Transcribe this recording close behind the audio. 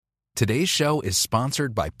Today's show is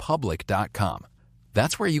sponsored by Public.com.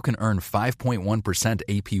 That's where you can earn 5.1%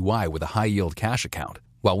 APY with a high-yield cash account.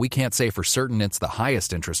 While we can't say for certain it's the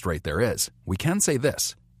highest interest rate there is, we can say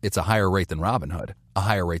this. It's a higher rate than Robinhood, a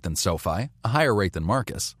higher rate than SoFi, a higher rate than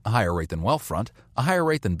Marcus, a higher rate than Wealthfront, a higher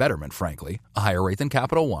rate than Betterment, frankly, a higher rate than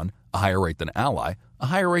Capital One, a higher rate than Ally, a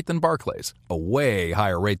higher rate than Barclays, a way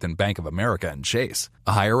higher rate than Bank of America and Chase,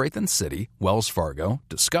 a higher rate than Citi, Wells Fargo,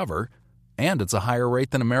 Discover, and it's a higher rate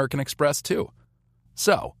than American Express, too.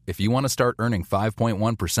 So, if you want to start earning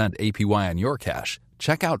 5.1% APY on your cash,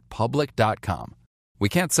 check out Public.com. We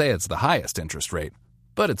can't say it's the highest interest rate,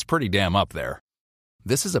 but it's pretty damn up there.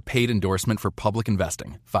 This is a paid endorsement for Public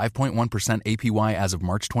Investing. 5.1% APY as of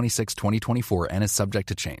March 26, 2024, and is subject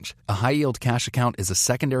to change. A high-yield cash account is a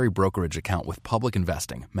secondary brokerage account with Public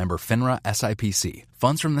Investing. Member FINRA SIPC.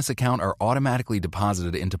 Funds from this account are automatically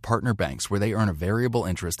deposited into partner banks where they earn a variable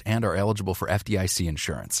interest and are eligible for FDIC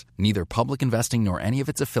insurance. Neither Public Investing nor any of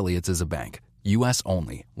its affiliates is a bank. U.S.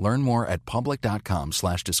 only. Learn more at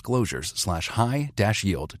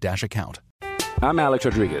public.com/disclosures/high-yield-account. I'm Alex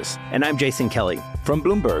Rodriguez. And I'm Jason Kelly. From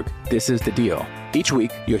Bloomberg, this is The Deal. Each week,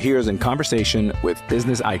 you'll hear us in conversation with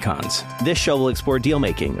business icons. This show will explore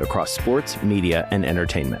deal-making across sports, media, and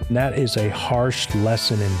entertainment. That is a harsh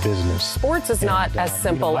lesson in business. Sports is not as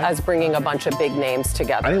simple as bringing a bunch of big names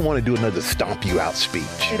together. I didn't want to do another stomp you out speech.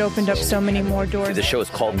 It opened up so many more doors. The show is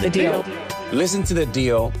called The Deal. Listen to The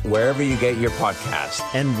Deal wherever you get your podcast.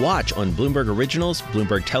 And watch on Bloomberg Originals,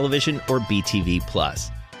 Bloomberg Television, or BTV+.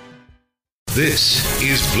 This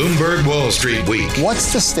is Bloomberg Wall Street Week.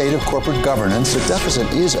 What's the state of corporate governance? The deficit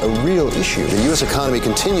is a real issue. The U.S. economy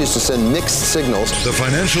continues to send mixed signals. The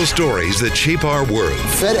financial stories that shape our world.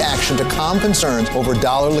 Fed action to calm concerns over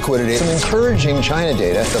dollar liquidity. Some encouraging China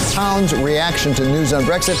data. The pound's reaction to news on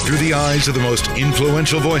Brexit. Through the eyes of the most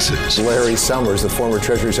influential voices. Larry Summers, the former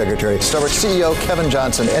Treasury Secretary. Starbucks CEO Kevin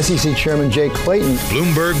Johnson. SEC Chairman Jay Clayton.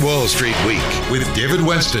 Bloomberg Wall Street Week with David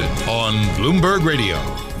Weston on Bloomberg Radio.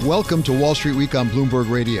 Welcome to Wall Street Week on Bloomberg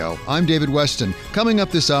Radio. I'm David Weston. Coming up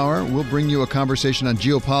this hour, we'll bring you a conversation on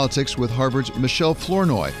geopolitics with Harvard's Michelle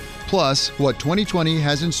Flournoy, plus what 2020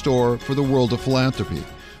 has in store for the world of philanthropy.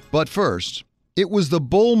 But first, it was the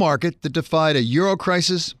bull market that defied a euro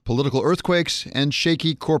crisis, political earthquakes, and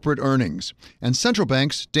shaky corporate earnings. And central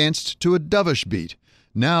banks danced to a dovish beat.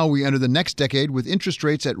 Now we enter the next decade with interest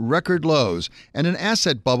rates at record lows and an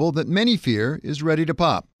asset bubble that many fear is ready to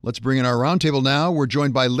pop. Let's bring in our roundtable now. We're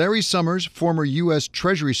joined by Larry Summers, former U.S.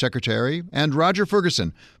 Treasury Secretary, and Roger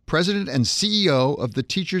Ferguson, President and CEO of the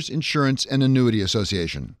Teachers Insurance and Annuity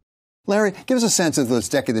Association. Larry, give us a sense of this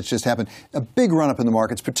decade that's just happened. A big run-up in the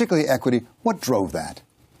markets, particularly equity. What drove that?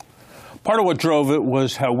 Part of what drove it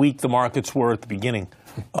was how weak the markets were at the beginning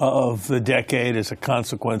of the decade as a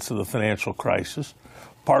consequence of the financial crisis.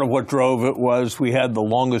 Part of what drove it was we had the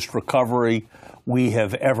longest recovery we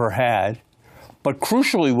have ever had. But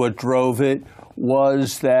crucially, what drove it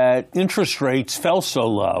was that interest rates fell so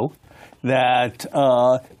low that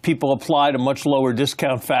people applied a much lower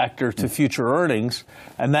discount factor to future earnings,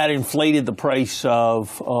 and that inflated the price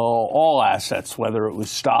of all assets, whether it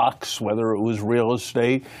was stocks, whether it was real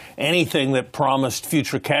estate. Anything that promised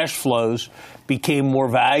future cash flows became more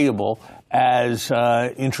valuable as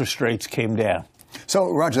interest rates came down.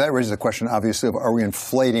 So, Roger, that raises the question, obviously, of are we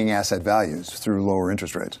inflating asset values through lower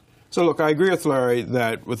interest rates? So, look, I agree with Larry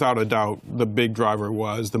that, without a doubt, the big driver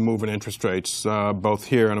was the move in interest rates, both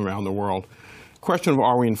here and around the world. Question of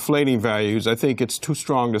are we inflating values, I think it's too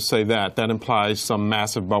strong to say that. That implies some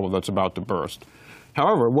massive bubble that's about to burst.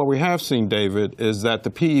 However, what we have seen, David, is that the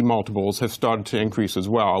PE multiples have started to increase as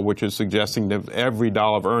well, which is suggesting that every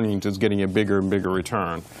dollar of earnings is getting a bigger and bigger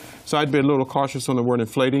return. So I'd be a little cautious on the word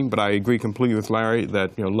inflating, but I agree completely with Larry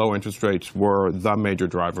that low interest rates were the major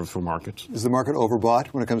driver for markets. Is the market overbought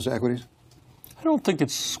when it comes to equities? I don't think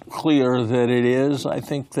it's clear that it is. I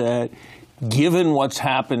think that given what's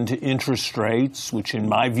happened to interest rates, which in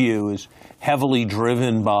my view is heavily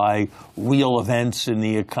driven by real events in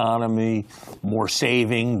the economy, more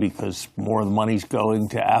saving because more of the money's going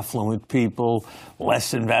to affluent people,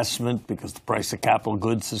 less investment because the price of capital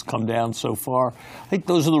goods has come down so far. I think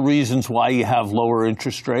those are the reasons why you have lower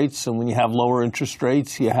interest rates. And when you have lower interest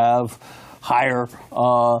rates, you have higher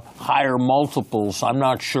multiples. I'm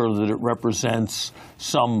not sure that it represents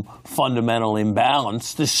some fundamental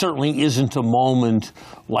imbalance. This certainly isn't a moment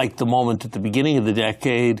like the moment at the beginning of the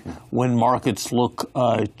decade when markets look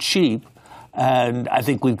cheap. And I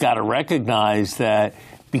think we've got to recognize that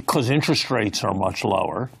because interest rates are much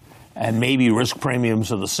lower and maybe risk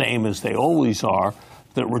premiums are the same as they always are,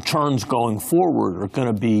 that returns going forward are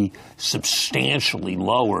going to be substantially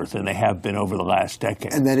lower than they have been over the last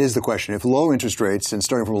decade. And that is the question. If low interest rates and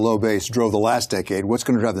starting from a low base drove the last decade, what's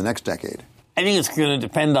going to drive the next decade? I think it's going to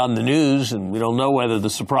depend on the news, and we don't know whether the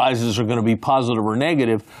surprises are going to be positive or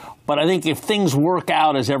negative. But I think if things work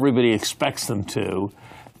out as everybody expects them to,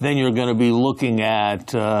 then you're going to be looking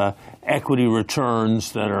at equity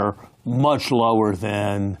returns that are much lower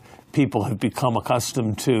than people have become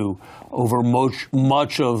accustomed to over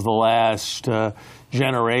much of the last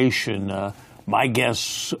generation. My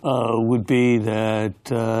guess would be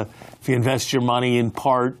that if you invest your money in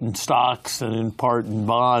part in stocks and in part in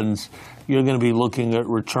bonds, you're going to be looking at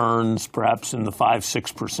returns perhaps in the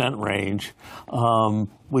 5-6% range,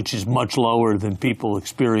 which is much lower than people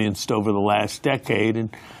experienced over the last decade. And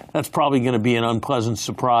that's probably going to be an unpleasant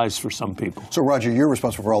surprise for some people. So, Roger, you're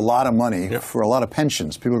responsible for a lot of money, for a lot of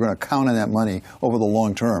pensions. People are going to count on that money over the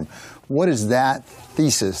long term. What is that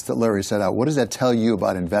thesis that Larry set out? What does that tell you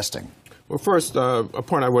about investing? Well, first, a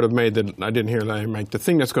point I would have made that I didn't hear Larry make, the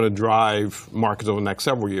thing that's going to drive markets over the next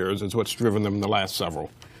several years is what's driven them in the last several.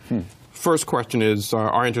 First question is,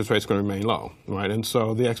 are interest rates going to remain low, right? And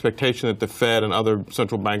so the expectation that the Fed and other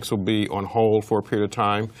central banks will be on hold for a period of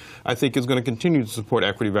time, I think is going to continue to support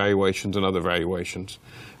equity valuations and other valuations.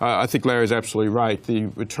 I think Larry's absolutely right. The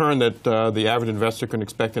return that the average investor can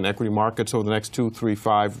expect in equity markets over the next 2, 3,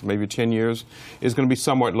 5, maybe 10 years is going to be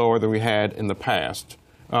somewhat lower than we had in the past.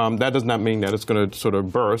 That does not mean that it's going to sort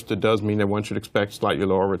of burst. It does mean that one should expect slightly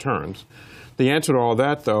lower returns. The answer to all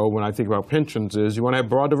that, though, when I think about pensions, is you want to have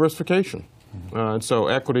broad diversification. So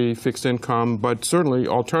equity, fixed income, but certainly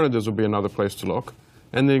alternatives will be another place to look.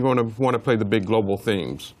 And then you're going to want to play the big global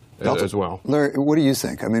themes as well. Larry, what do you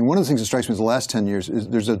think? I mean, one of the things that strikes me is the last 10 years is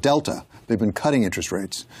there's a delta. They've been cutting interest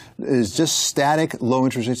rates. Is just static low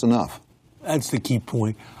interest rates enough? That's the key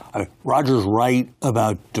point. Roger's right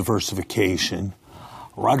about diversification.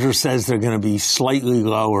 Roger says they're going to be slightly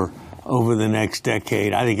lower over the next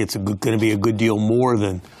decade. I think it's going to be a good deal more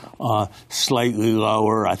than slightly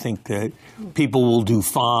lower. I think that people will do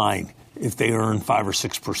fine if they earn 5 or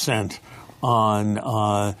 6%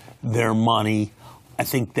 on their money. I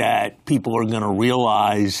think that people are going to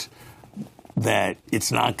realize that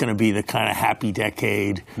it's not going to be the kind of happy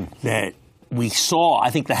decade that we saw. I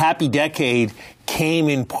think the happy decade came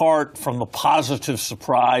in part from the positive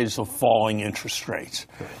surprise of falling interest rates.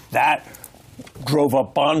 That drove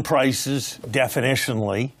up bond prices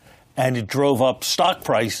definitionally, and it drove up stock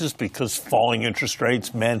prices because falling interest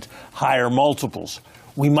rates meant higher multiples.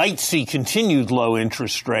 We might see continued low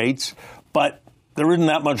interest rates, but there isn't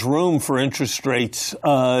that much room for interest rates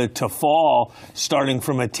to fall starting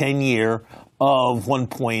from a 10-year of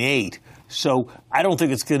 1.8. So I don't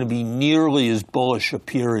think it's going to be nearly as bullish a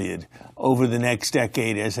period over the next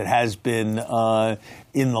decade as it has been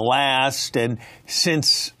in the last. And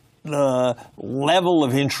since the level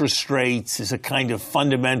of interest rates is a kind of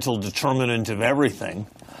fundamental determinant of everything,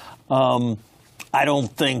 I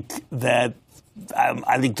don't think that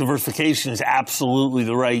I think diversification is absolutely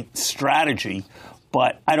the right strategy,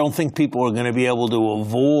 but I don't think people are going to be able to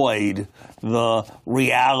avoid the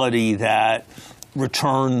reality that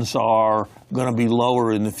returns are going to be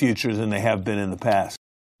lower in the future than they have been in the past.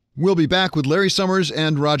 We'll be back with Larry Summers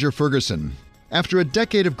and Roger Ferguson. After a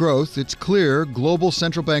decade of growth, it's clear global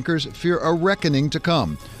central bankers fear a reckoning to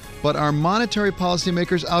come. But are monetary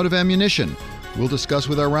policymakers out of ammunition? We'll discuss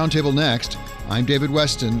with our roundtable next. I'm David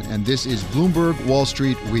Weston, and this is Bloomberg Wall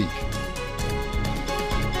Street Week.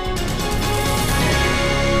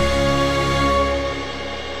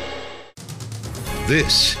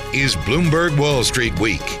 This is Bloomberg Wall Street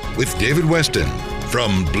Week with David Weston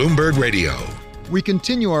from Bloomberg Radio. We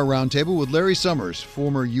continue our roundtable with Larry Summers,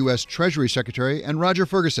 former U.S. Treasury Secretary, and Roger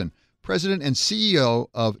Ferguson, President and CEO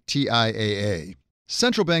of TIAA.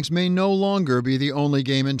 Central banks may no longer be the only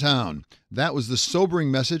game in town. That was the sobering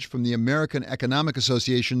message from the American Economic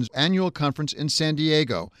Association's annual conference in San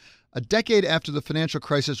Diego. A decade after the financial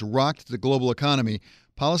crisis rocked the global economy,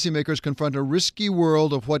 policymakers confront a risky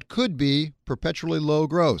world of what could be perpetually low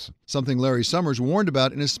growth, something Larry Summers warned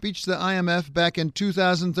about in his speech to the IMF back in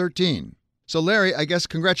 2013. So, Larry, I guess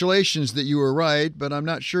congratulations that you were right, but I'm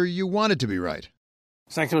not sure you wanted to be right.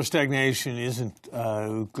 Secular stagnation isn't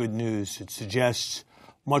good news. It suggests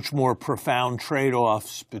much more profound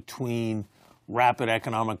trade-offs between rapid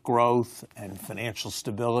economic growth and financial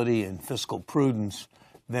stability and fiscal prudence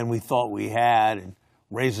than we thought we had, and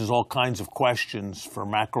raises all kinds of questions for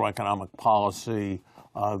macroeconomic policy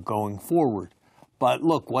going forward. But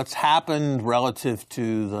look, what's happened relative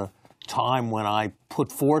to the time when I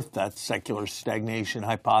put forth that secular stagnation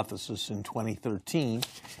hypothesis in 2013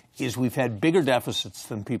 is we've had bigger deficits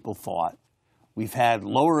than people thought. We've had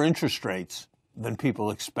lower interest rates than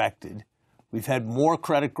people expected. We've had more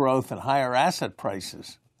credit growth and higher asset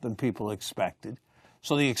prices than people expected.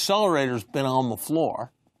 So the accelerator's been on the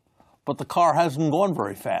floor, but the car hasn't gone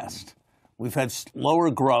very fast. We've had lower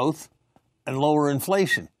growth and lower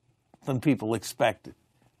inflation than people expected.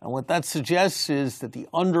 And what that suggests is that the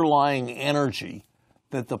underlying energy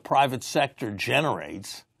that the private sector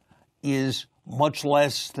generates is much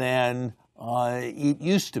less than it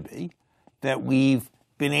used to be, that we've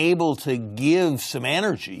been able to give some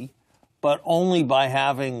energy, but only by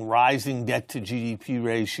having rising debt to GDP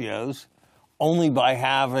ratios, only by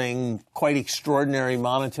having quite extraordinary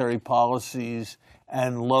monetary policies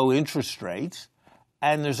and low interest rates.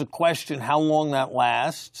 And there's a question how long that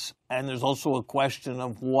lasts, and there's also a question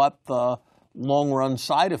of what the long-run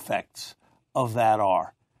side effects of that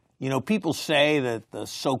are. You know, people say that the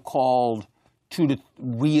so-called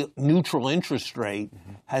neutral interest rate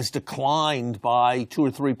has declined by 2 or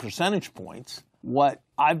 3 percentage points. What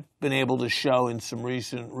I've been able to show in some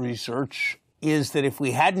recent research is that if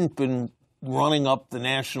we hadn't been running up the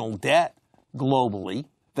national debt globally,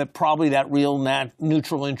 that probably that real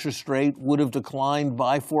neutral interest rate would have declined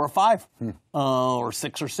by 4 or 5 or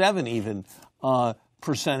 6 or 7 even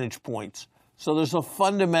percentage points. So there's a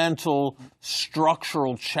fundamental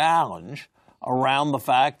structural challenge around the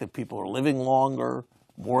fact that people are living longer,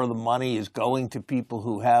 more of the money is going to people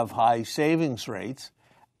who have high savings rates.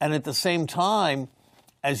 And at the same time,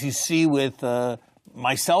 as you see with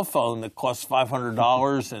my cell phone that costs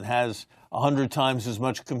 $500 and has 100 times as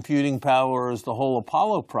much computing power as the whole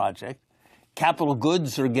Apollo project, capital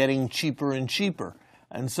goods are getting cheaper and cheaper.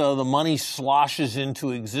 And so the money sloshes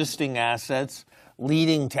into existing assets,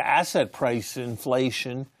 leading to asset price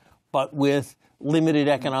inflation, but with limited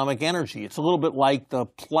economic energy. It's a little bit like the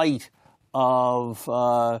plight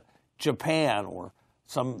of Japan, or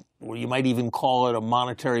you might even call it a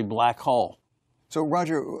monetary black hole. So,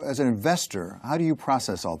 Roger, as an investor, how do you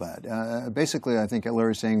process all that? Basically, I think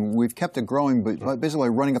Larry's saying we've kept it growing, but basically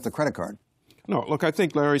running up the credit card. No, look, I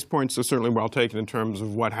think Larry's points are certainly well taken in terms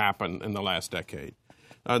of what happened in the last decade.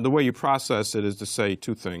 The way you process it is to say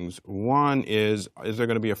 2 things. One is there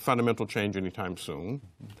going to be a fundamental change anytime soon?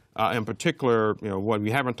 In particular, you know, what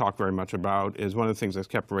we haven't talked very much about is one of the things that's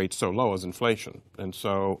kept rates so low is inflation. And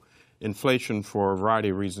so inflation, for a variety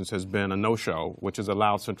of reasons, has been a no-show, which has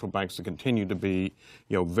allowed central banks to continue to be,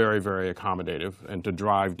 you know, very, very accommodative and to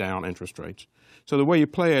drive down interest rates. So the way you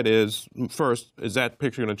play it is, first, is that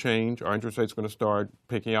picture going to change? Are interest rates going to start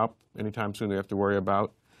picking up anytime soon? They have to worry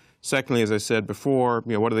about. Secondly, as I said before,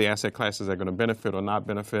 you know, what are the asset classes that are going to benefit or not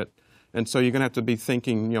benefit? And so you're going to have to be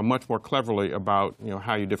thinking, you know, much more cleverly about, you know,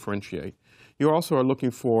 how you differentiate. You also are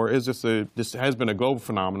looking for, this has been a global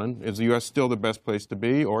phenomenon. Is the U.S. still the best place to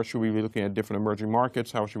be, or should we be looking at different emerging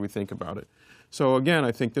markets? How should we think about it? So again,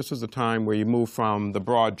 I think this is the time where you move from the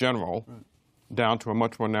broad general down to a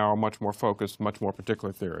much more narrow, much more focused, much more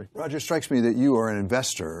particular theory. Roger, it strikes me that you are an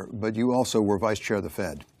investor, but you also were vice chair of the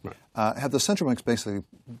Fed. Right. Have the central banks basically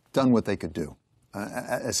done what they could do,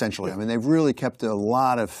 essentially? Yeah. I mean, they've really kept a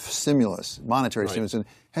lot of stimulus, monetary stimulus, and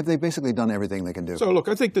have they basically done everything they can do? So, look,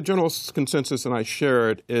 I think the general consensus, and I share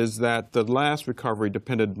it, is that the last recovery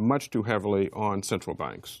depended much too heavily on central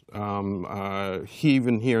banks.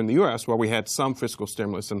 Even here in the U.S., while we had some fiscal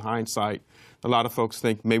stimulus, in hindsight, a lot of folks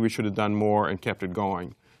think maybe we should have done more and kept it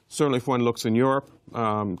going. Certainly, if one looks in Europe,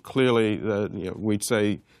 clearly we'd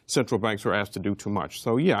say central banks were asked to do too much.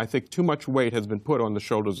 So, yeah, I think too much weight has been put on the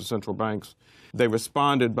shoulders of central banks. They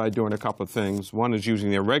responded by doing a couple of things. One is using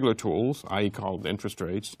their regular tools, i.e. called interest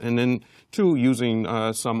rates, and then 2, using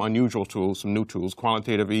some unusual tools, some new tools,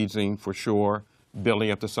 quantitative easing for sure,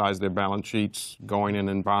 building up the size of their balance sheets, going in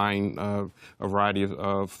and buying a variety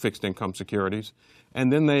of fixed income securities.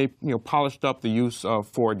 And then they, polished up the use of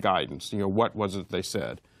forward guidance. What was it they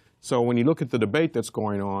said? So when you look at the debate that's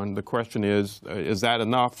going on, the question is that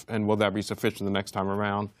enough, and will that be sufficient the next time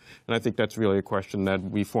around? And I think that's really a question that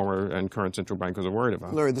we former and current central bankers are worried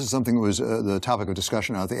about. Larry, this is something that was the topic of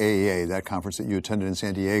discussion at the AEA, that conference that you attended in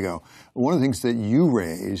San Diego. One of the things that you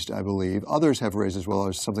raised, I believe, others have raised as well,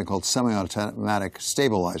 is something called semi-automatic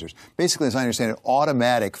stabilizers. Basically, as I understand it,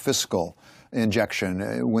 automatic fiscal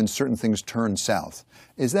injection when certain things turn south.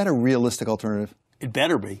 Is that a realistic alternative? It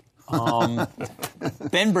better be.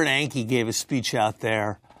 Ben Bernanke gave a speech out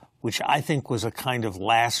there, which I think was a kind of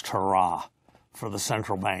last hurrah for the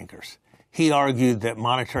central bankers. He argued that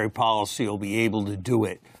monetary policy will be able to do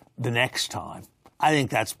it the next time. I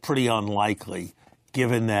think that's pretty unlikely,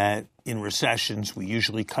 given that, in recessions, we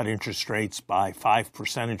usually cut interest rates by 5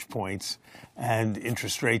 percentage points, and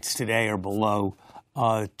interest rates today are below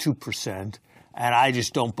 2%. And I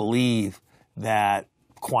just don't believe that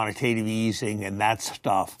quantitative easing and that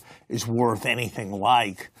stuff is worth anything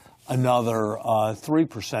like another 3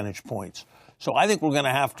 percentage points. So I think we're going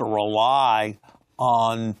to have to rely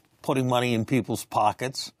on putting money in people's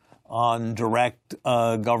pockets, on direct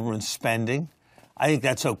government spending. I think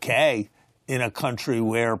that's okay in a country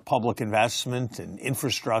where public investment and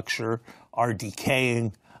infrastructure are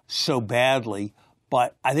decaying so badly.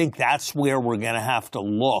 But I think that's where we're going to have to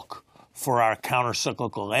look for our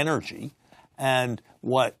countercyclical energy. And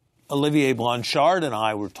what Olivier Blanchard and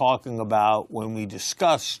I were talking about when we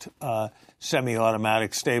discussed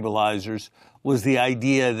semi-automatic stabilizers was the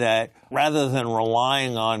idea that rather than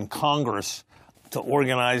relying on Congress to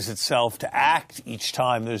organize itself to act each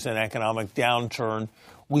time there's an economic downturn,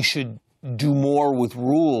 we should do more with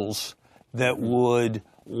rules that would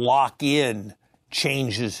lock in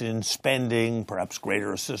changes in spending, perhaps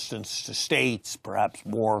greater assistance to states, perhaps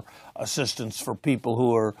more assistance for people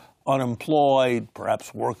who are unemployed,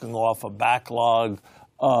 perhaps working off a backlog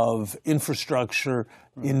of infrastructure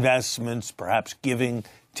investments, perhaps giving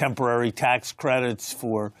temporary tax credits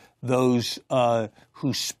for those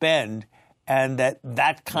who spend, and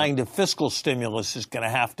that kind of fiscal stimulus is going to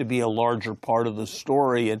have to be a larger part of the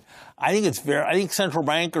story. And I think central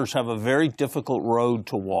bankers have a very difficult road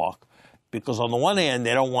to walk, because on the one hand,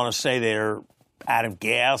 they don't want to say they're out of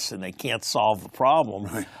gas and they can't solve the problem.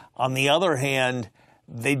 Right. On the other hand,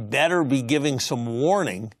 they'd better be giving some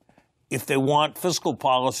warning if they want fiscal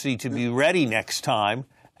policy to be ready next time.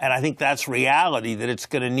 And I think that's reality, that it's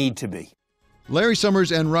going to need to be. Larry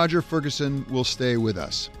Summers and Roger Ferguson will stay with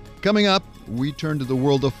us. Coming up, we turn to the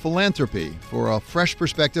world of philanthropy for a fresh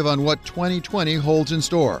perspective on what 2020 holds in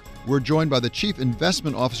store. We're joined by the Chief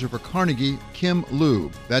Investment Officer for Carnegie, Kim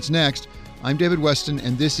Loob. That's next. I'm David Weston,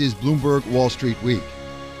 and this is Bloomberg Wall Street Week.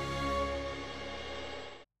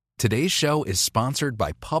 Today's show is sponsored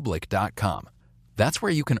by Public.com. That's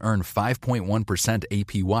where you can earn 5.1%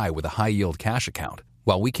 APY with a high-yield cash account.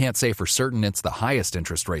 While we can't say for certain it's the highest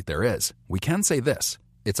interest rate there is, we can say this.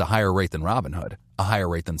 It's a higher rate than Robinhood, a higher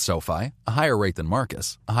rate than SoFi, a higher rate than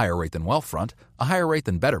Marcus, a higher rate than Wealthfront, a higher rate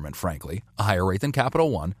than Betterment, frankly, a higher rate than Capital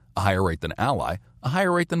One, a higher rate than Ally, a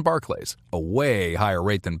higher rate than Barclays, a way higher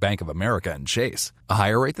rate than Bank of America and Chase, a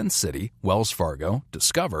higher rate than Citi, Wells Fargo,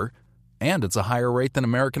 Discover, and it's a higher rate than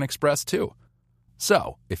American Express, too.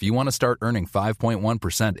 So, if you want to start earning 5.1%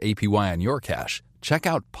 APY on your cash, check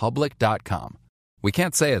out Public.com. We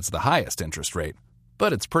can't say it's the highest interest rate,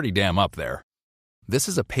 but it's pretty damn up there. This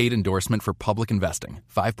is a paid endorsement for Public Investing.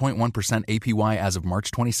 5.1% APY as of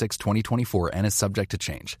March 26, 2024, and is subject to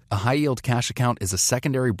change. A high-yield cash account is a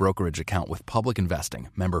secondary brokerage account with Public Investing,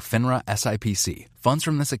 member FINRA SIPC. Funds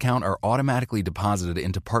from this account are automatically deposited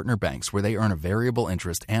into partner banks where they earn a variable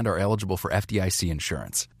interest and are eligible for FDIC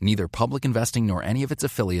insurance. Neither Public Investing nor any of its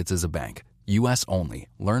affiliates is a bank. U.S. only.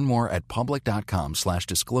 Learn more at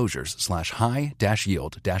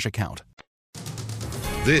public.com/disclosures/high-yield-account.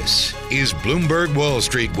 This is Bloomberg Wall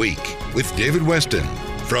Street Week with David Weston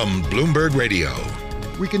from Bloomberg Radio.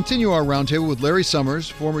 We continue our roundtable with Larry Summers,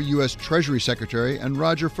 former U.S. Treasury Secretary, and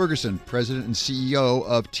Roger Ferguson, President and CEO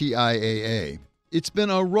of TIAA. It's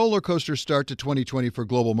been a roller coaster start to 2020 for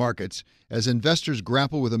global markets as investors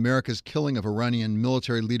grapple with America's killing of Iranian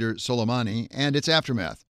military leader Soleimani and its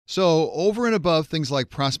aftermath. So, over and above things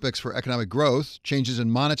like prospects for economic growth, changes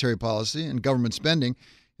in monetary policy, and government spending,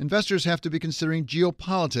 investors have to be considering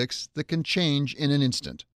geopolitics that can change in an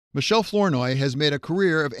instant. Michelle Flournoy has made a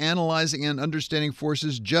career of analyzing and understanding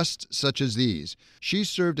forces just such as these. She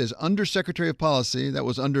served as Undersecretary of Policy that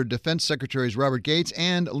was under Defense Secretaries Robert Gates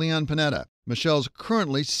and Leon Panetta. Michelle's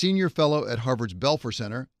currently Senior Fellow at Harvard's Belfer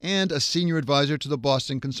Center and a Senior Advisor to the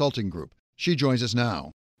Boston Consulting Group. She joins us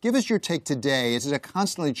now. Give us your take today. It's a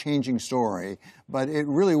constantly changing story, but it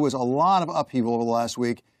really was a lot of upheaval over the last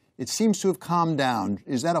week. It seems to have calmed down.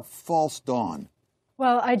 Is that a false dawn?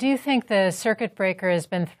 Well, I do think the circuit breaker has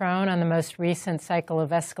been thrown on the most recent cycle of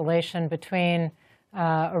escalation between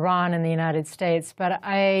Iran and the United States. But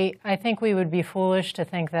I think we would be foolish to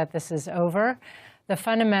think that this is over. The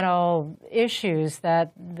fundamental issues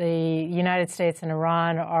that the United States and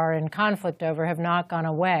Iran are in conflict over have not gone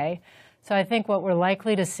away. So I think what we're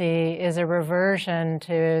likely to see is a reversion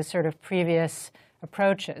to sort of previous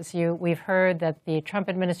approaches. We've heard that the Trump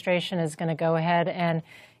administration is going to go ahead and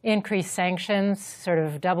increase sanctions, sort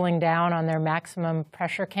of doubling down on their maximum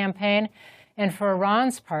pressure campaign. And for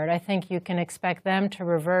Iran's part, I think you can expect them to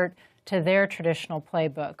revert to their traditional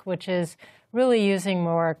playbook, which is really using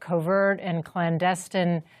more covert and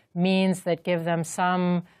clandestine means that give them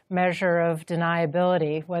some measure of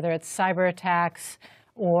deniability, whether it's cyber attacks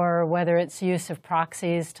or whether it's use of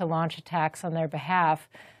proxies to launch attacks on their behalf.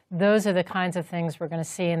 Those are the kinds of things we're going to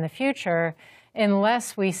see in the future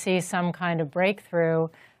unless we see some kind of breakthrough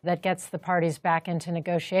that gets the parties back into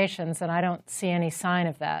negotiations, and I don't see any sign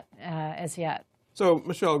of that as yet. So,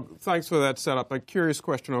 Michelle, thanks for that setup. A curious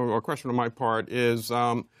question, or question on my part, is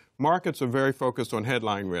markets are very focused on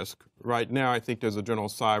headline risk. Right now, I think there's a general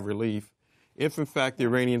sigh of relief. If, in fact, the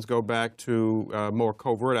Iranians go back to more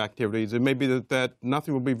covert activities, it may be that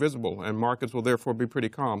nothing will be visible, and markets will therefore be pretty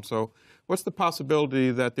calm. So what's the possibility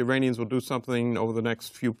that the Iranians will do something over the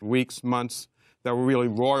next few weeks, months, that will really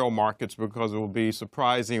roil markets because it will be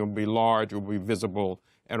surprising, it will be large, it will be visible,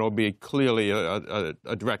 and it will be clearly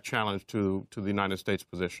a direct challenge to the United States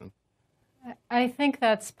position? I think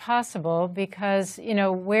that's possible because,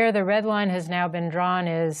 where the red line has now been drawn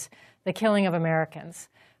is the killing of Americans.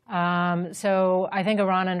 So I think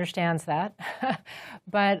Iran understands that.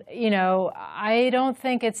 But, I don't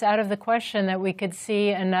think it's out of the question that we could see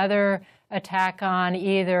another attack on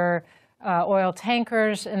either oil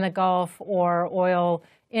tankers in the Gulf or oil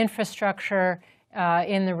infrastructure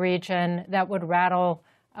in the region that would rattle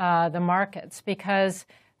the markets, because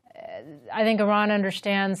I think Iran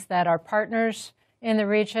understands that our partners in the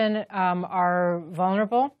region are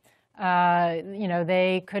vulnerable.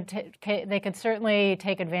 They could certainly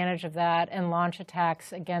take advantage of that and launch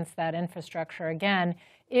attacks against that infrastructure again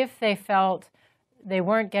if they felt they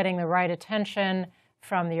weren't getting the right attention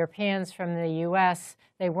from the Europeans, from the U.S.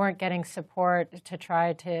 They weren't getting support to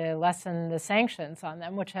try to lessen the sanctions on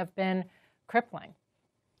them, which have been crippling.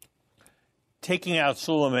 Taking out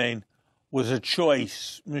Soleimani was a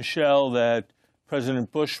choice, Michelle, that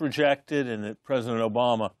President Bush rejected and that President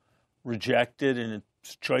Obama rejected, and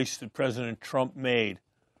it's a choice that President Trump made.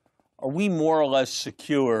 Are we more or less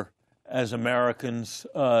secure as Americans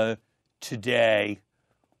today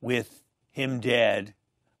with him dead?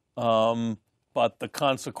 But the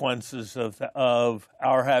consequences of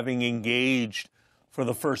our having engaged for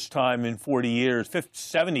the first time in 40 years, 50,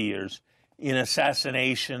 70 years, in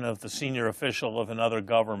assassination of the senior official of another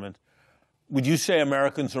government. Would you say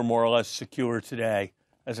Americans are more or less secure today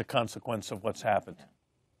as a consequence of what's happened?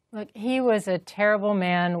 Look, he was a terrible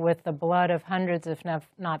man with the blood of hundreds, if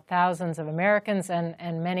not thousands, of Americans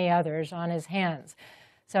and many others on his hands.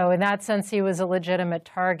 So in that sense, he was a legitimate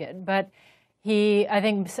target. But I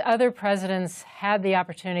think other presidents had the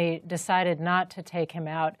opportunity, decided not to take him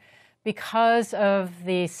out because of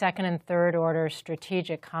the second and third order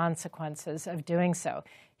strategic consequences of doing so.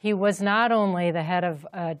 He was not only the head of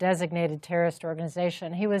a designated terrorist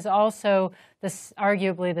organization, he was also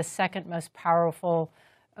arguably the second most powerful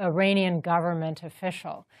Iranian government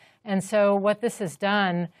official. And so what this has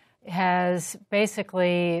done has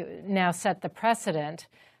basically now set the precedent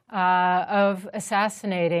of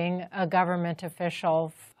assassinating a government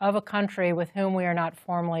official of a country with whom we are not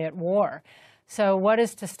formally at war. So what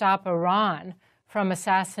is to stop Iran from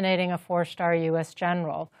assassinating a four-star U.S.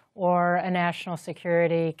 general or a National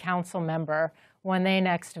Security Council member when they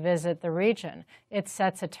next visit the region? It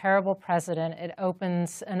sets a terrible precedent. It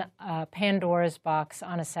opens a Pandora's box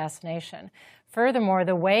on assassination. Furthermore,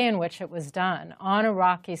 the way in which it was done on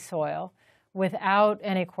Iraqi soil without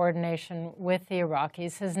any coordination with the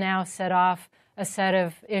Iraqis has now set off a set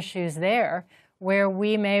of issues there where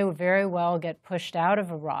we may very well get pushed out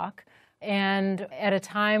of Iraq, and at a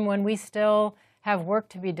time when we still have work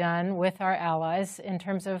to be done with our allies in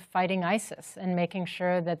terms of fighting ISIS and making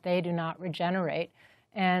sure that they do not regenerate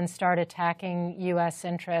and start attacking U.S.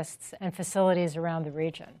 interests and facilities around the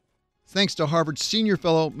region. Thanks to Harvard senior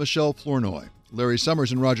fellow Michelle Flournoy. Larry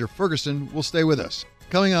Summers and Roger Ferguson will stay with us.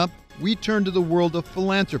 Coming up, we turn to the world of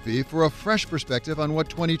philanthropy for a fresh perspective on what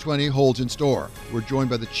 2020 holds in store. We're joined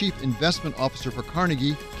by the Chief Investment Officer for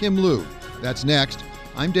Carnegie, Kim Liu. That's next.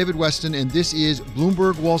 I'm David Weston, and this is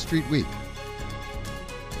Bloomberg Wall Street Week.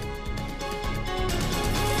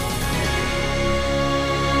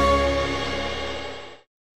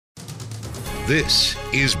 This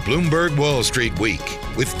is Bloomberg Wall Street Week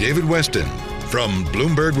with David Weston from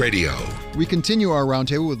Bloomberg Radio. We continue our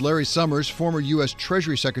roundtable with Larry Summers, former U.S.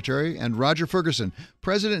 Treasury Secretary, and Roger Ferguson,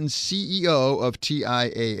 President and CEO of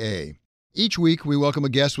TIAA. Each week, we welcome a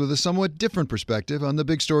guest with a somewhat different perspective on the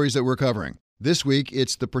big stories that we're covering. This week,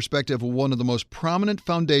 it's the perspective of one of the most prominent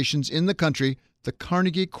foundations in the country, the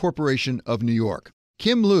Carnegie Corporation of New York.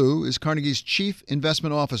 Kim Liu is Carnegie's Chief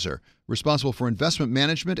Investment Officer, responsible for investment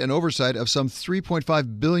management and oversight of some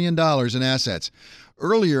 $3.5 billion in assets.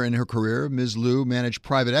 Earlier in her career, Ms. Liu managed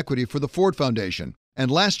private equity for the Ford Foundation. And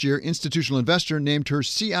last year, Institutional Investor named her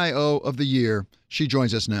CIO of the Year. She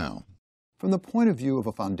joins us now. From the point of view of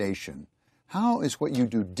a foundation, how is what you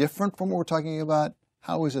do different from what we're talking about?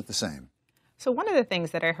 How is it the same? So one of the things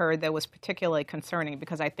that I heard that was particularly concerning,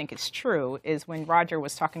 because I think it's true, is when Roger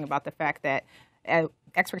was talking about the fact that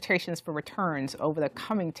expectations for returns over the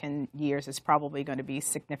coming 10 years is probably going to be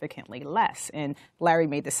significantly less. And Larry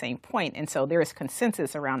made the same point. And so there is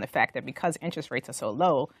consensus around the fact that because interest rates are so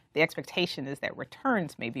low, the expectation is that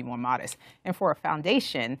returns may be more modest. And for a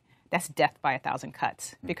foundation, that's death by 1,000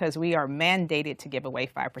 cuts, because we are mandated to give away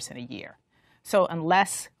 5% a year. So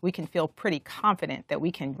unless we can feel pretty confident that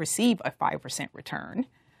we can receive a 5% return,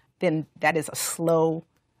 then that is a slowly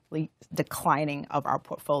declining of our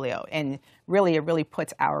portfolio. And really, it really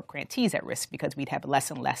puts our grantees at risk because we'd have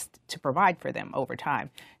less and less to provide for them over time.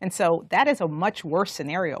 And so that is a much worse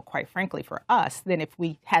scenario, quite frankly, for us than if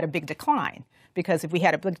we had a big decline. Because if we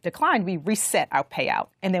had a big decline, we reset our payout,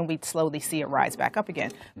 and then we'd slowly see it rise back up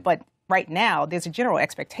again. But right now, there's a general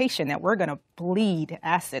expectation that we're going to bleed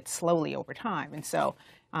assets slowly over time. And so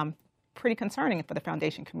pretty concerning for the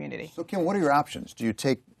foundation community. So, Kim, what are your options? Do you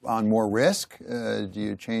take on more risk? Do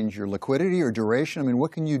you change your liquidity or duration? I mean,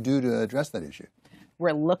 what can you do to address that issue?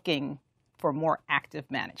 We're looking for more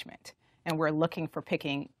active management, and we're looking for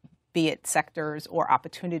picking, be it sectors or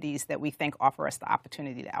opportunities that we think offer us the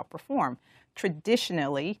opportunity to outperform.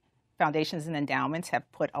 Traditionally, foundations and endowments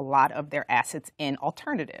have put a lot of their assets in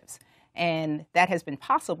alternatives. And that has been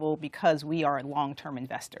possible because we are long-term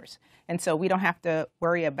investors. And so we don't have to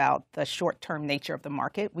worry about the short-term nature of the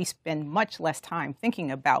market. We spend much less time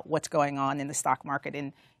thinking about what's going on in the stock market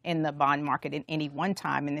and in the bond market in any one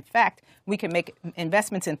time. And in fact, we can make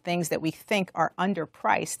investments in things that we think are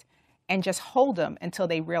underpriced and just hold them until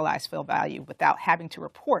they realize full value without having to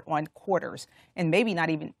report on quarters and maybe not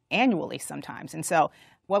even annually sometimes. And so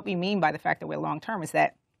what we mean by the fact that we're long-term is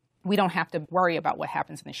that we don't have to worry about what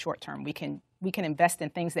happens in the short term. We can invest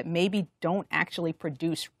in things that maybe don't actually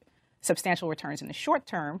produce substantial returns in the short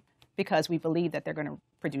term because we believe that they're going to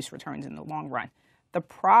produce returns in the long run. The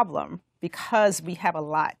problem, because we have a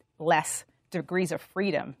lot less degrees of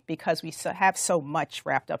freedom, because we have so much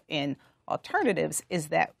wrapped up in alternatives, is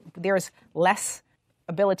that there's less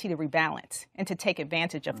ability to rebalance and to take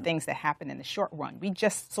advantage of things that happen in the short run. We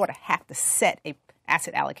just sort of have to set a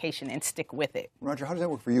asset allocation and stick with it. Roger, how does that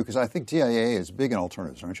work for you? Because I think TIAA is big in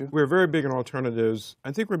alternatives, aren't you? We're very big in alternatives.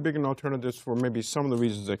 I think we're big in alternatives for maybe some of the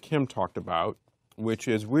reasons that Kim talked about, which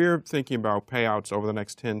is we're thinking about payouts over the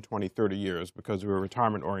next 10, 20, 30 years because we're a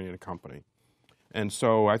retirement-oriented company. And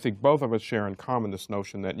so I think both of us share in common this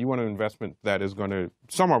notion that you want an investment that is going to,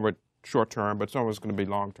 some of it short-term, but some of it's going to be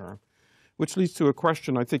long-term, which leads to a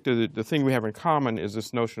question. I think the thing we have in common is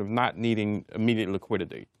this notion of not needing immediate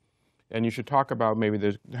liquidity. And you should talk about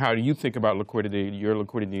maybe how do you think about liquidity, your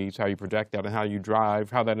liquidity needs, how you project that, and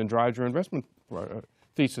how that then drives your investment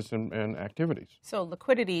thesis and activities. So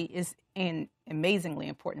liquidity is amazingly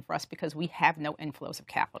important for us because we have no inflows of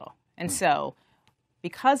capital. And so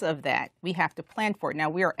because of that, we have to plan for it. Now,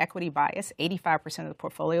 we are equity biased. 85% of the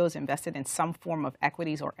portfolio is invested in some form of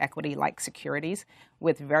equities or equity-like securities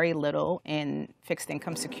with very little in fixed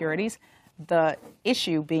income securities. The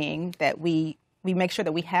issue being that we make sure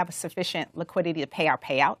that we have sufficient liquidity to pay our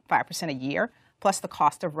payout, 5% a year, plus the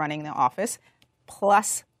cost of running the office,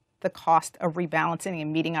 plus the cost of rebalancing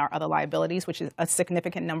and meeting our other liabilities, which is a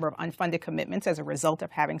significant number of unfunded commitments as a result of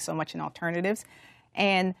having so much in alternatives.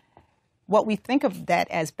 And what we think of that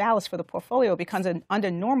as ballast for the portfolio becomes under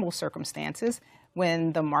normal circumstances,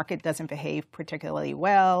 when the market doesn't behave particularly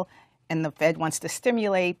well and the Fed wants to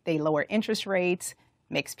stimulate, they lower interest rates,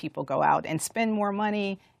 makes people go out and spend more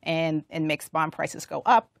money and makes bond prices go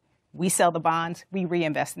up. We sell the bonds, we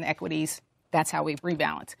reinvest in equities. That's how we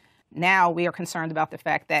rebalance. Now we are concerned about the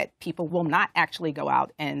fact that people will not actually go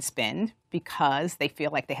out and spend because they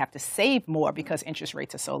feel like they have to save more because interest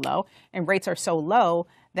rates are so low, and rates are so low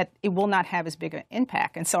that it will not have as big an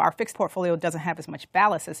impact. And so our fixed portfolio doesn't have as much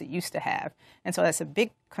ballast as it used to have. And so that's a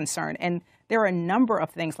big concern. And there are a number of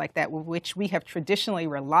things like that which we have traditionally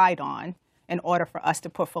relied on in order for us to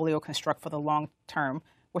portfolio construct for the long term,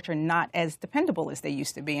 which are not as dependable as they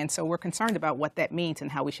used to be. And so we're concerned about what that means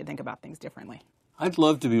and how we should think about things differently. I'd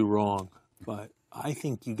love to be wrong, but I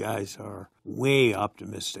think you guys are way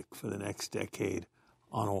optimistic for the next decade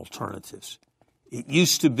on alternatives. It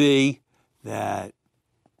used to be that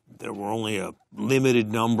there were only a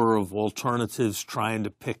limited number of alternatives trying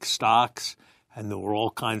to pick stocks, and there were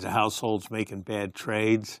all kinds of households making bad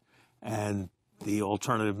trades, and the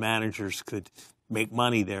alternative managers could make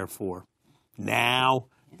money therefore. Now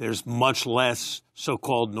there's much less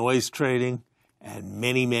so-called noise trading, and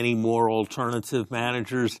many, many more alternative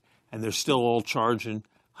managers, and they're still all charging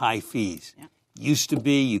high fees. Yeah. Used to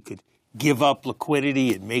be you could give up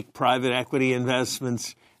liquidity and make private equity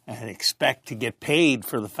investments and expect to get paid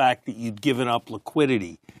for the fact that you'd given up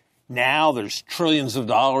liquidity. Now there's trillions of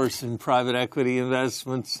dollars in private equity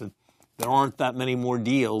investments, and there aren't that many more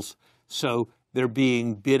deals, so they're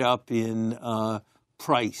being bid up in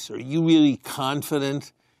price. Are you really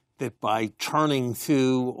confident that by turning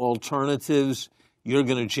to alternatives, you're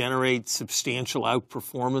going to generate substantial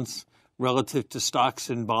outperformance relative to stocks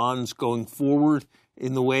and bonds going forward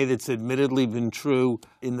in the way that's admittedly been true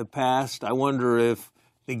in the past? I wonder if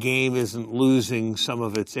the game isn't losing some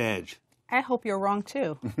of its edge. I hope you're wrong,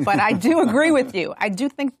 too. But I do agree with you. I do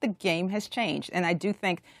think the game has changed. And I do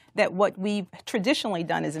think that what we've traditionally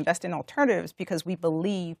done is invest in alternatives because we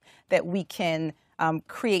believe that we can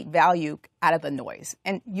create value out of the noise.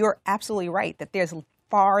 And you're absolutely right that there's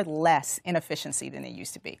far less inefficiency than there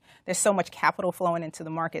used to be. There's so much capital flowing into the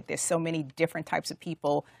market. There's so many different types of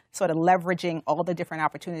people sort of leveraging all the different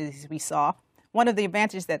opportunities we saw. One of the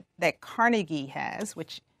advantages that Carnegie has,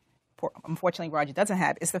 which unfortunately Roger doesn't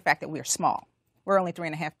have, is the fact that we are small. We're only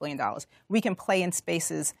 $3.5 billion. We can play in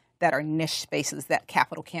spaces that are niche spaces that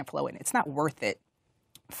capital can't flow in. It's not worth it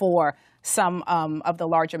for some of the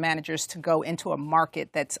larger managers to go into a market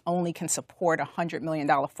that's only can support a $100 million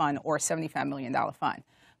fund or a $75 million fund.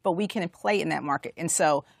 But we can play in that market. And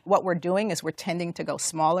so what we're doing is we're tending to go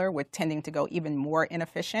smaller. We're tending to go even more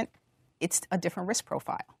inefficient. It's a different risk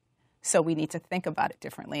profile. So we need to think about it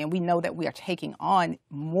differently. And we know that we are taking on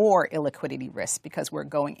more illiquidity risks because we're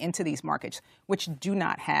going into these markets which do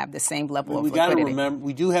not have the same level of liquidity.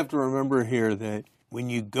 We do have to remember here that when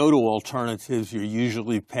you go to alternatives, you're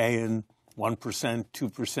usually paying 1%,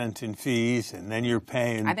 2% in fees, and then you're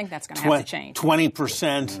paying I think that's going to have to change.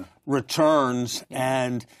 20% returns,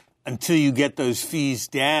 and until you get those fees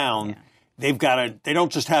down, they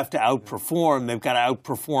don't just have to outperform, they've got to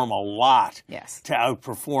outperform a lot to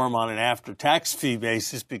outperform on an after-tax fee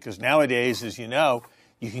basis, because nowadays, as you know,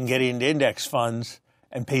 you can get into index funds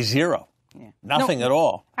and pay zero, nothing at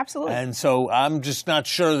all. Absolutely. And so I'm just not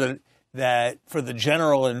sure that for the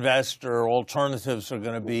general investor, alternatives are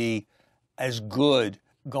going to be as good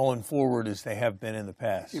going forward as they have been in the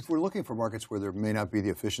past. If we're looking for markets where there may not be the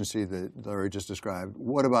efficiency that Larry just described,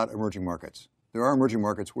 what about emerging markets? There are emerging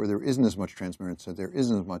markets where there isn't as much transparency, there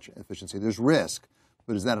isn't as much efficiency. There's risk,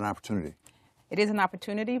 but is that an opportunity? It is an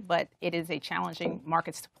opportunity, but it is a challenging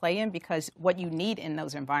markets to play in because what you need in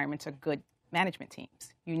those environments are good management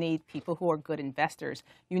teams. You need people who are good investors.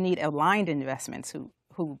 You need aligned investments,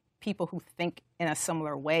 people who think in a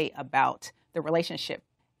similar way about the relationship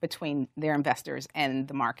between their investors and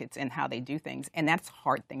the markets and how they do things. And that's a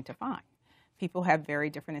hard thing to find. People have very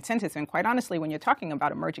different incentives. And quite honestly, when you're talking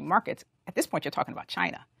about emerging markets, at this point, you're talking about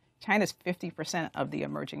China. China's 50% of the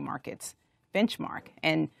emerging markets benchmark.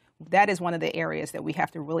 And that is one of the areas that we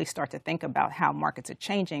have to really start to think about how markets are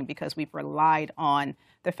changing because we've relied on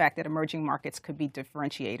the fact that emerging markets could be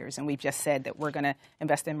differentiators. And we've just said that we're going to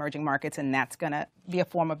invest in emerging markets and that's going to be a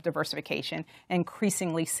form of diversification.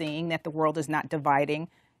 Increasingly seeing that the world is not dividing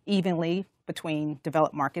evenly between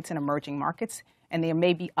developed markets and emerging markets. And there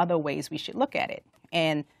may be other ways we should look at it.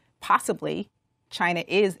 And possibly China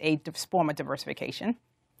is a form of diversification.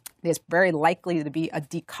 There's very likely to be a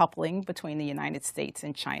decoupling between the United States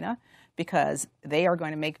and China because they are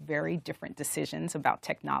going to make very different decisions about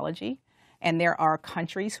technology. And there are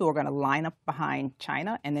countries who are going to line up behind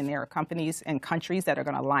China, and then there are companies and countries that are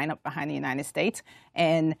going to line up behind the United States.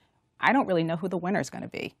 And I don't really know who the winner is going to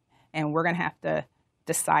be. And we're going to have to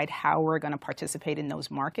decide how we're going to participate in those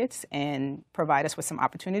markets and provide us with some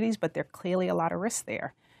opportunities. But there are clearly a lot of risks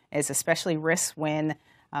there. It's especially risks when,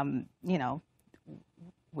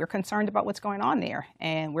 we're concerned about what's going on there.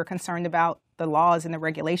 And we're concerned about the laws and the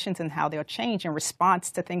regulations and how they'll change in response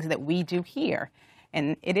to things that we do here.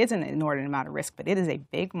 And it is an inordinate amount of risk, but it is a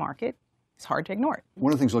big market. It's hard to ignore it.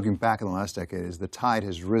 One of the things looking back in the last decade is the tide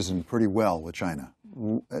has risen pretty well with China.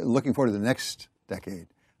 Looking forward to the next decade,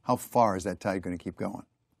 how far is that tide going to keep going?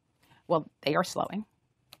 Well, they are slowing.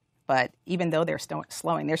 But even though they're still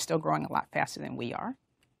slowing, they're still growing a lot faster than we are.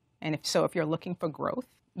 And if you're looking for growth,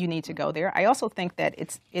 you need to go there. I also think that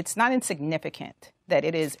it's not insignificant that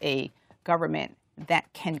it is a government that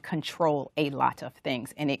can control a lot of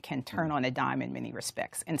things, and it can turn on a dime in many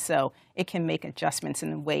respects. And so it can make adjustments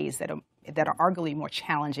in ways that are arguably more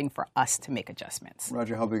challenging for us to make adjustments.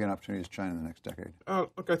 Roger, how big an opportunity is China in the next decade?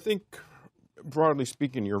 Look, I think, broadly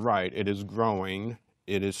speaking, you're right. It is growing.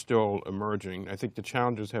 It is still emerging. I think the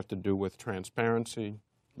challenges have to do with transparency,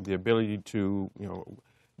 the ability to,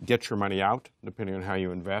 get your money out, depending on how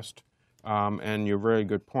you invest, And your very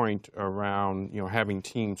good point around having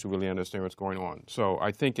teams who really understand what's going on. So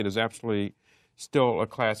I think it is absolutely still a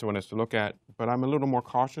class one has to look at, but I'm a little more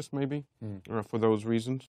cautious maybe for those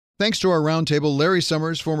reasons. Thanks to our roundtable, Larry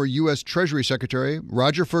Summers, former U.S. Treasury Secretary,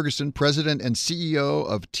 Roger Ferguson, President and CEO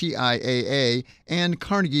of TIAA, and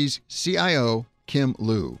Carnegie's CIO, Kim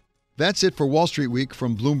Liu. That's it for Wall Street Week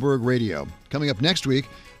from Bloomberg Radio. Coming up next week,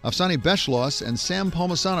 Afsani Beschloss and Sam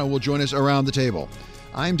Palmisano will join us around the table.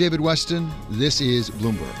 I'm David Weston. This is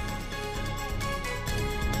Bloomberg.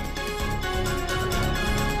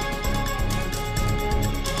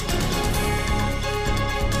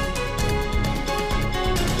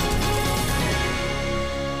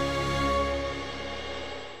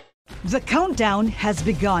 The countdown has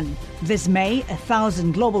begun. This May,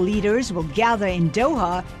 1,000 global leaders will gather in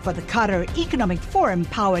Doha for the Qatar Economic Forum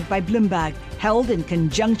powered by Bloomberg, held in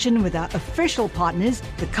conjunction with our official partners,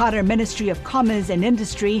 the Qatar Ministry of Commerce and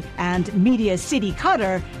Industry and Media City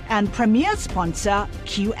Qatar, and premier sponsor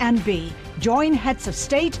QNB. Join heads of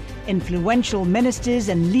state, influential ministers,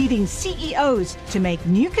 and leading CEOs to make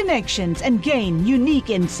new connections and gain unique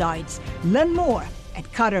insights. Learn more at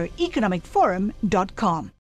QatarEconomicForum.com.